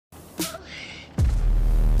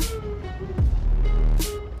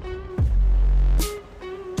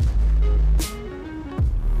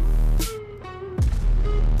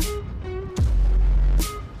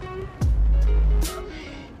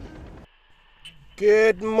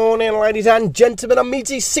Good morning, ladies and gentlemen. I'm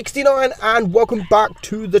meadsy69 and welcome back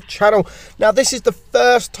to the channel. Now, this is the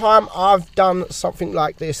first time I've done something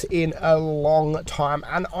like this in a long time,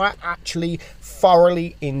 and I actually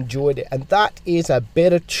thoroughly enjoyed it, and that is a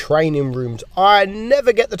bit of training rooms. I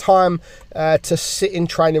never get the time to sit in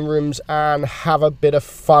training rooms and have a bit of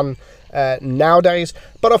fun nowadays,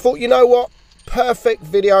 but I thought, you know what, perfect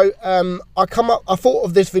video. I thought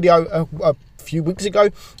of this video a few weeks ago,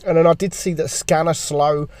 and then I did see that Scanner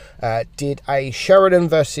Slow did a Sheridan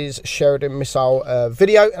versus Sheridan missile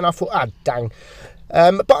video, and I thought, dang.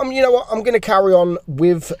 But you know what, I'm going to carry on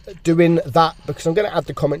with doing that because I'm going to add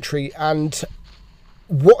the commentary and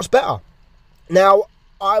what's better. Now,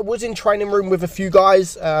 I was in training room with a few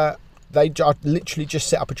guys. They literally just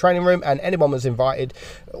set up a training room and anyone was invited.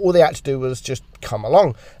 All they had to do was just come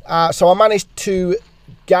along. So I managed to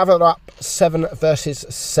gather up 7 versus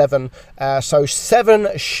 7. So 7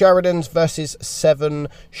 Sheridans versus 7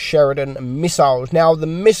 Sheridan missiles. Now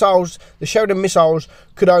the Sheridan missiles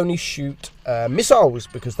could only shoot missiles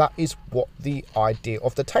because that is what the idea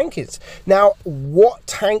of the tank is. Now, what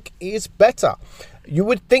tank is better? You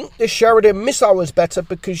would think the Sheridan missile was better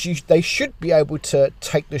because they should be able to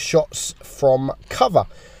take the shots from cover.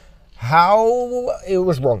 How? It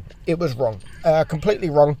was wrong. It was wrong. Completely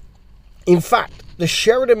wrong. In fact, the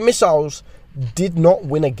Sheridan missiles did not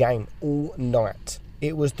win a game all night.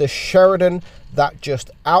 It was the Sheridan that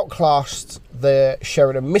just outclassed the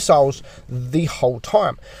Sheridan missiles the whole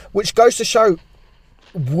time. Which goes to show,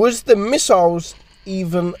 was the missiles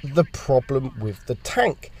even the problem with the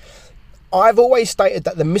tank? I've always stated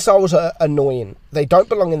that the missiles are annoying. They don't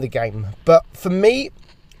belong in the game. But for me,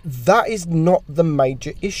 that is not the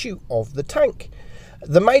major issue of the tank.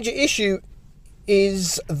 The major issue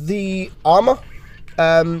is the armor.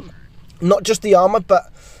 Not just the armor,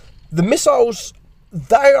 but the missiles.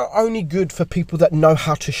 They are only good for people that know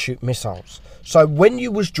how to shoot missiles. So when you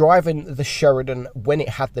was driving the Sheridan when it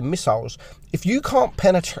had the missiles, if you can't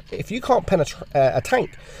penetrate a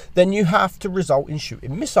tank, then you have to result in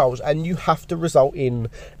shooting missiles, and you have to result in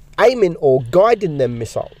aiming or guiding them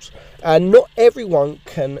missiles. And not everyone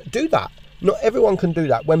can do that. Not everyone can do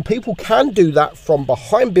that. When people can do that from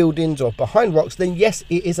behind buildings or behind rocks, then yes,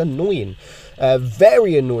 it is annoying.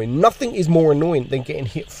 Very annoying. Nothing is more annoying than getting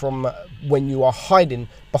hit from when you are hiding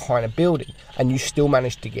behind a building and you still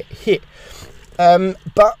manage to get hit.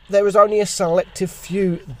 But there is only a selective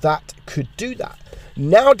few that could do that.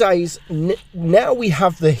 Nowadays, now we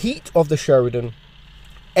have the heat of the Sheridan.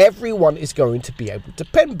 Everyone is going to be able to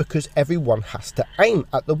pen because everyone has to aim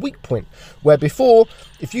at the weak point. Where before,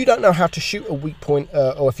 if you don't know how to shoot a weak point,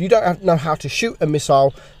 or if you don't know how to shoot a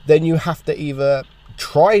missile, then you have to either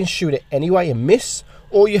try and shoot it anyway and miss,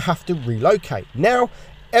 or you have to relocate. Now,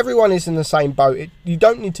 everyone is in the same boat. You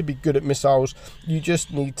don't need to be good at missiles. You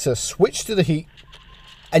just need to switch to the heat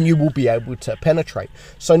and you will be able to penetrate.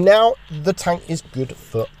 So now the tank is good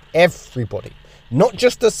for everybody. Not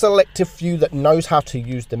just a selective few that knows how to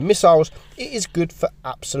use the missiles. It is good for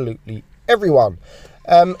absolutely everyone.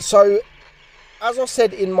 So, as I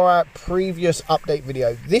said in my previous update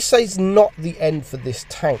video, this is not the end for this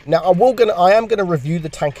tank. Now, I am gonna review the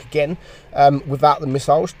tank again without the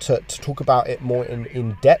missiles to talk about it more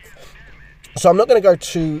in depth. So I'm not going to go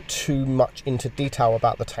too much into detail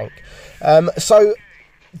about the tank. So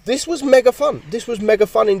this was mega fun. This was mega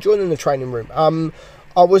fun enjoying the training room.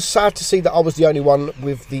 I was sad to see that I was the only one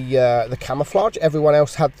with the camouflage. Everyone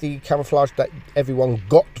else had the camouflage that everyone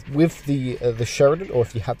got with the Sheridan, or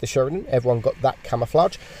if you had the Sheridan, everyone got that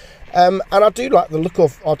camouflage. And I do like the look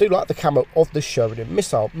of, I do like the camo of the Sheridan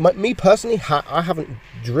missile. Me personally, I haven't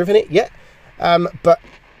driven it yet, but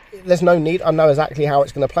there's no need. I know exactly how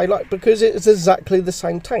it's going to play like because it's exactly the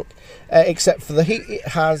same tank, except for the heat. It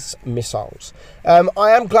has missiles. I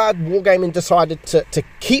am glad Wargaming decided to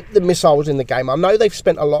keep the missiles in the game. I know they've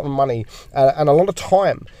spent a lot of money and a lot of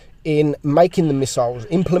time in making the missiles,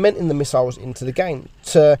 implementing the missiles into the game,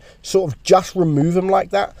 to sort of just remove them like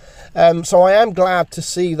that. So I am glad to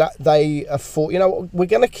see that they thought, you know, we're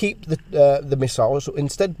going to keep the missiles.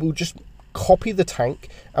 Instead, we'll just copy the tank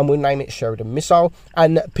and we'll name it Sheridan missile,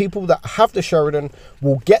 and people that have the Sheridan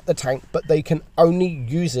will get the tank, but they can only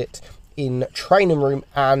use it in training room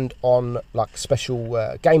and on like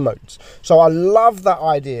special game modes. So I love that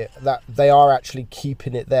idea that they are actually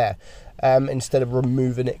keeping it there instead of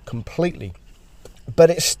removing it completely.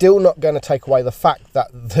 But it's still not going to take away the fact that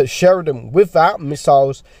the Sheridan without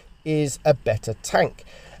missiles is a better tank,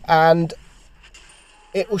 and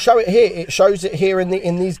it will show it here. It shows it here in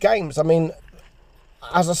these games. I mean,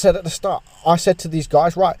 as I said at the start, I said to these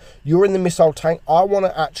guys, right, you're in the missile tank. I want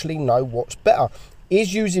to actually know what's better.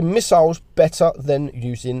 is using missiles better than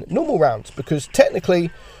using normal rounds? Because technically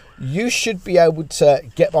you should be able to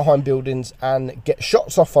get behind buildings and get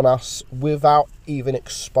shots off on us without even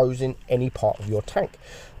exposing any part of your tank.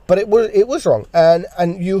 But it was wrong, and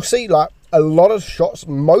you'll see, like, a lot of shots,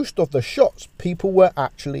 most of the shots, people were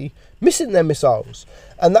actually missing their missiles,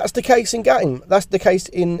 and that's the case in game. That's the case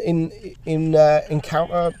in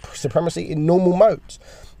counter supremacy in normal modes.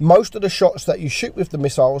 Most of the shots that you shoot with the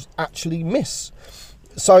missiles actually miss.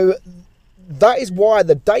 So that is why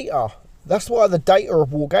the data. That's why the data of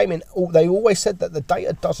Wargaming, they always said that the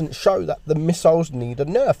data doesn't show that the missiles need a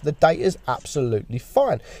nerf. The data is absolutely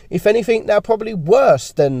fine. If anything, they're probably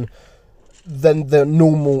worse than the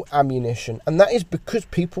normal ammunition. And that is because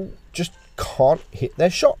people just can't hit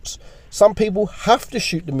their shots. Some people have to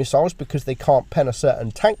shoot the missiles because they can't pen a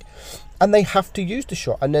certain tank, and they have to use the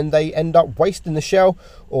shot. And then they end up wasting the shell,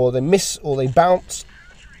 or they miss, or they bounce.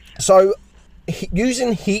 So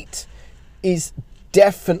using heat is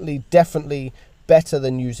definitely better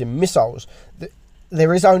than using missiles.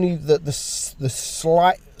 There is only the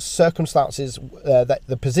slight circumstances that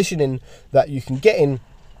the positioning that you can get in,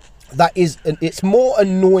 that is, it's more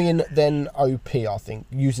annoying than OP. I think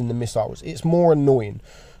using the missiles, it's more annoying.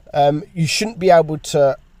 You shouldn't be able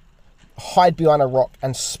to hide behind a rock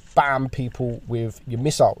and spam people with your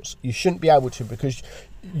missiles. You shouldn't be able to, because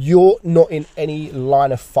you're not in any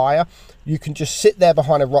line of fire. You can just sit there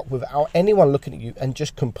behind a rock without anyone looking at you and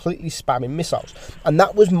just completely spamming missiles. And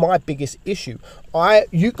that was my biggest issue.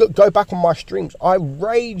 You could go back on my streams. I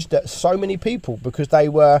raged at so many people because they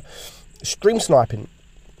were stream sniping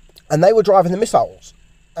and they were driving the missiles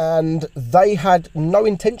and they had no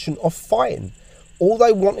intention of fighting. All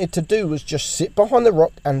they wanted to do was just sit behind the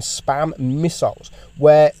rock and spam missiles,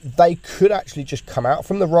 where they could actually just come out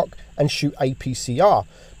from the rock and shoot APCR.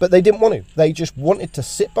 But they didn't want to. They just wanted to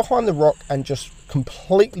sit behind the rock and just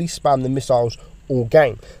completely spam the missiles all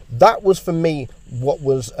game. That was, for me, what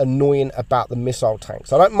was annoying about the missile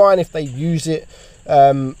tanks. I don't mind if they use it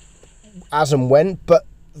as and when, but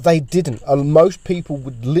they didn't. Most people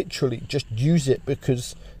would literally just use it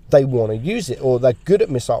because they want to use it, or they're good at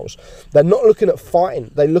missiles. They're not looking at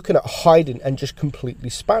fighting, they're looking at hiding and just completely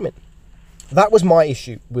spamming. That was my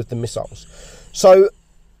issue with the missiles. So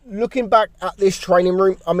looking back at this training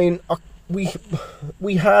room, I mean,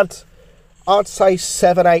 we had, I'd say,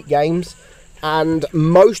 7-8 games, and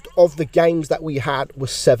most of the games that we had was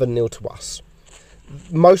 7-0 to us.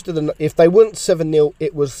 Most of them, if they weren't 7-0,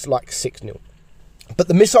 it was like 6-0. But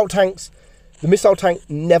the missile tank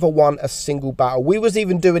never won a single battle. We was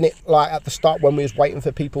even doing it like at the start when we was waiting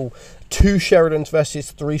for people, 2 Sheridans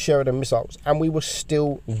versus 3 Sheridan missiles, and we were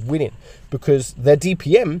still winning because their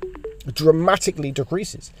DPM dramatically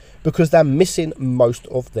decreases because they're missing most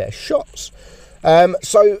of their shots.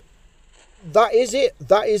 So that is it.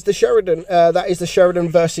 That is the Sheridan. That is the Sheridan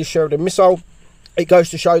versus Sheridan missile. It goes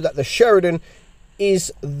to show that the Sheridan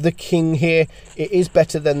is the king here. It is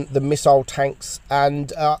better than the missile tanks,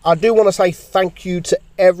 and I do want to say thank you to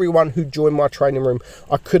everyone who joined my training room.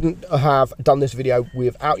 I couldn't have done this video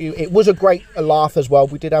without you. It was a great laugh as well.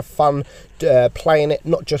 We did have fun playing it,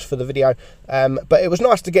 not just for the video, but it was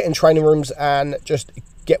nice to get in training rooms and just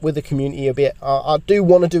get with the community a bit. I do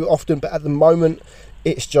want to do it often, but at the moment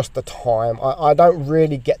it's just the time. I don't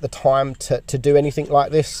really get the time to do anything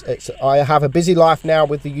like this. I have a busy life now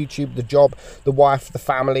with the YouTube, the job, the wife, the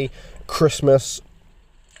family, Christmas,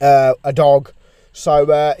 a dog. So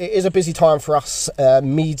it is a busy time for us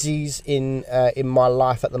meadsies in my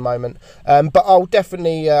life at the moment. But I'll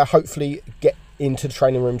definitely, hopefully, get into the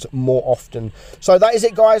training rooms more often. So that is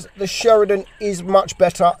it, guys. The Sheridan is much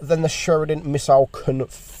better than the Sheridan missile,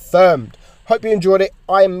 confirmed. Hope you enjoyed it.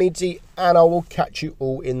 I am Meadsy, and I will catch you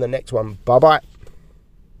all in the next one. Bye-bye.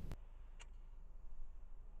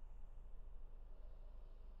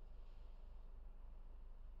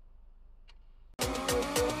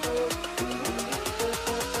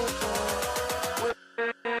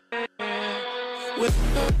 With